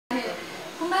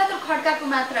खड्काको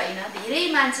मात्र हैन, धेरै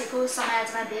मान्छेको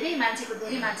समाजमा धेरै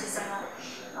मान्छेसँग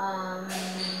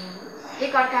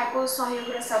एक अर्काको सहयोग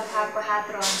र सद्भावको हात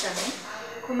रहन्छ नै।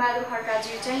 खुमबहादुर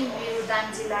खड्काज्यू चाहिँ मेरो दाङ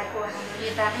जिल्लाको हाम्रो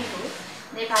नेता नै हो।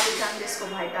 नेपाली कांग्रेसको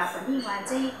भए तापनि उहाँ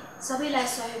चाहिँ सबैलाई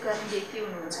सहयोग गर्ने व्यक्ति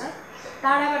हुनुहुन्छ।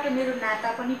 टाढाबाट मेरो नाता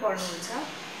पनि पर्नुहुन्छ।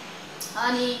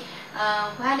 अनि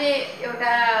उहाँले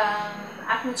एउटा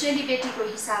आफ्नो चेलीबेटीको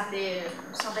हिसाबले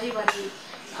सधैँभरि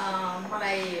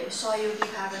मलाई सहयोगी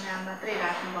भावना मात्रै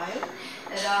राख्नुभयो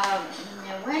र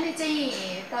उहाँले चाहिँ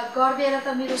त गर्देर त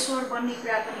मेरो स्वर बन्ने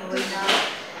कुरा पनि होइन,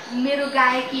 मेरो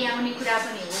गायकी आउने कुरा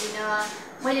पनि होइन,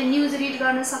 मैले न्युज रिड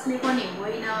गर्न सक्ने पनि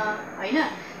होइन हैन।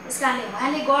 त्यसकारणले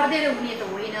उहाँले गर्देर हुने त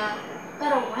होइन,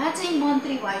 तर उहाँ चाहिँ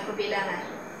मन्त्री भएको बेलामा,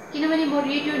 किनभने म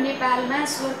रेडियो नेपालमा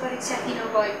स्वर परीक्षा दिन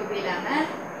गएको बेलामा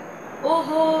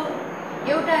ओहो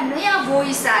एउटा नयाँ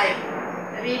भोइस आयो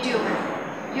रेडियोमा,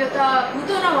 यो त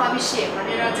भूतो न भविष्य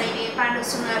भनेर चाहिँ पाण्डव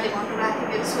सुनारले भन्नुभएको थियो।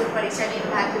 मेरो स्वर परीक्षा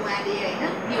लिनुभएको थियो उहाँले होइन,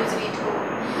 न्युज रिडको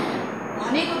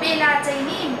भनेको बेला चाहिँ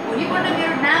नि भोलिपल्ट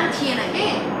मेरो नाम थिएन के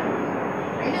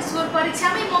होइन, स्वर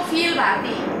परीक्षामै म फेल भएको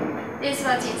थिएँ।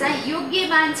 त्यसपछि चाहिँ योग्य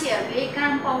मान्छेहरूले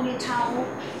काम पाउने ठाउँ,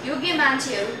 योग्य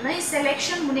मान्छेहरू नै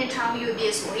सेलेक्सन हुने ठाउँ यो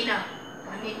देश होइन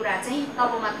भन्ने कुरा चाहिँ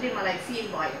तब मात्रै मलाई फिल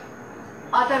भयो।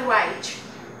 अदरवाइज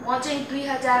म चाहिँ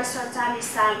 2047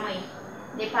 सालमै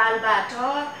नेपालबाट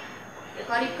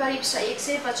करिब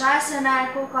 150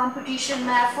 जनाको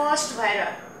कम्पिटिसनमा फर्स्ट भएर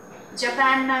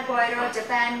जापानमा गएर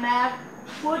जापानमा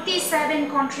 47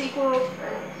 कन्ट्रीको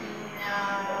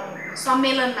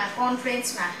सम्मेलनमा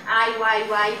कन्फरेन्समा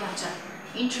IYY भन्छ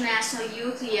इन्टरनेसनल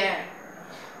युथ इयर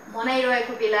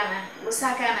मनाइरहेको बेलामा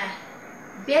ओसाकामा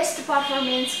बेस्ट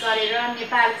पर्फर्मेन्स गरेर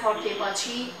नेपाल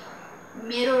फर्केपछि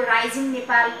मेरो राइजिङ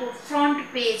नेपालको फ्रन्ट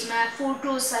पेजमा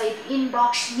फोटो सहित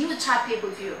इनबक्स न्युज छापिएको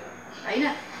थियो हैन।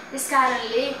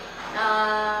 त्यसकारणले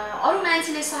अरु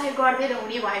मान्छेले सहयोग गर्दै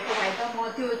हुने भएको भए त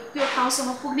म त्यो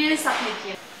ठाउँसम्म पुग्नै नै सक्ने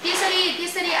थिएँ।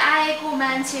 त्यसरी आएको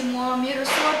मान्छे म मेरो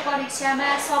स्वर परीक्षामा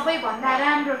सबैभन्दा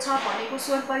राम्रो छ भनेको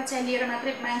स्वर परीक्षा लिएर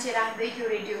मात्रै मान्छे राख्दै थियो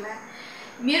रेडियोमा।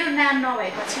 मेरो नाम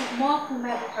नभएपछि म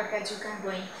खुमबहादुर खड्काज्यू कहाँ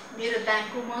गएँ। मेरो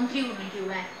दाङको मन्त्री हुनुहुन्थ्यो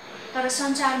उहाँ, तर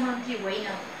सञ्चार मन्त्री होइन,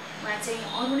 उहाँ चाहिँ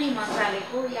अरू नै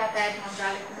मन्त्रालयको यातायात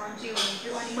मन्त्रालयको मन्त्री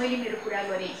हुनुहुन्थ्यो। अनि मैले मेरो कुरा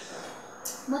गरेँ,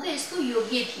 म त यस्तो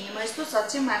योग्य थिएँ, म यस्तो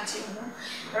सक्षम मान्छे हुँ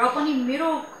र पनि मेरो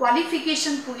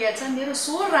क्वालिफिकेसन पुगेछ, मेरो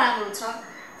स्वर राम्रो छ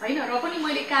हैन, र पनि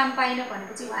मैले काम पाइनँ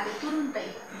भनेपछि उहाँले तुरुन्तै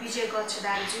विजय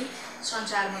गच्छदारज्यू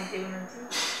सञ्चार मन्त्री हुनुहुन्थ्यो,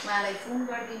 उहाँलाई फोन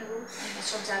गरिदिनु भयो। अनि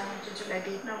सञ्चार मन्त्रीज्यूलाई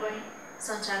भेट्न गएँ।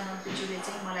 सञ्चार मन्त्रीज्यूले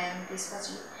चाहिँ मलाई अनि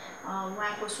त्यसपछि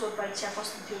उहाँको स्वर परीक्षा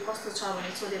कस्तो थियो कस्तो छ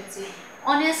भनेर सोधेपछि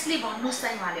अनेस्टली भन्नुहोस्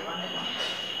चाहिँ उहाँले भन्नुभयो।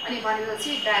 अनि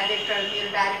भनेपछि मेरो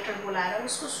डाइरेक्टर बोलाएर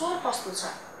उसको स्वर कस्तो छ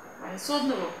भनेर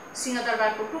सोध्नुभयो।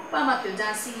 सिंहदरबारको टुप्पामा थियो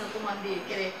जहाँ सिंहको मन्दिर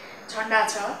के अरे झन्डा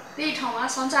छ, त्यही ठाउँमा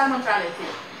सञ्चार मन्त्रालय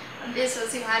थियो। अनि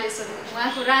त्यसपछि उहाँले सोध्नु,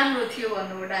 उहाँको राम्रो थियो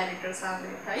भन्नुभयो डाइरेक्टर साहबले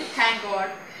है, थ्याङ्क गड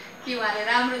कि उहाँले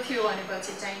राम्रो थियो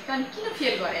भनेपछि चाहिँ अनि किन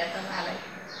फेल गरे त उहाँलाई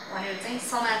भनेर चाहिँ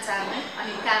समाचारमा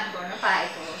अनि काम गर्न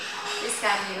पाएको हो। त्यस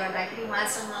कारणले गर्दाखेरि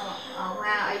उहाँसँग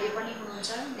उहाँ अहिले पनि हुनुहुन्छ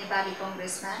नेपाली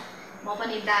कङ्ग्रेसमा, म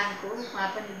पनि दाङको, उहाँ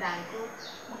पनि दाङको।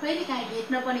 म कहिलेकाहीँ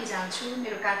भेट्न पनि जान्छु।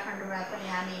 मेरो काठमाडौँमा पनि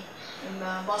हामी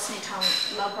बस्ने ठाउँ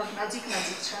लगभग नजिक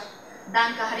छ।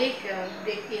 दाङका हरेक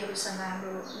व्यक्तिहरूसँग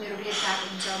मेरो भेटघाट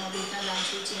हुन्छ, म भेट्न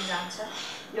जान्छु, चिन जान्छ।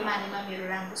 यो मानेमा मेरो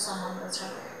राम्रो सम्बन्ध छ।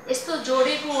 यस्तो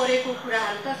जोडेको ओरेको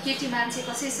कुराहरू त केटी मान्छे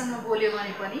कसैसँग बोल्यो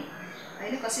भने पनि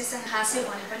हैन, कसैसँग हाँस्यो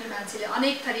भने पनि मान्छेले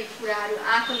अनेक थरी कुराहरू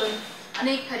आकलन,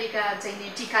 अनेक थरीका चाहिँ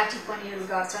टीका टिप्पणीहरू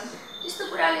गर्छन्। त्यस्तो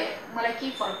कुराले मलाई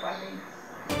केही फरक पर्दैन।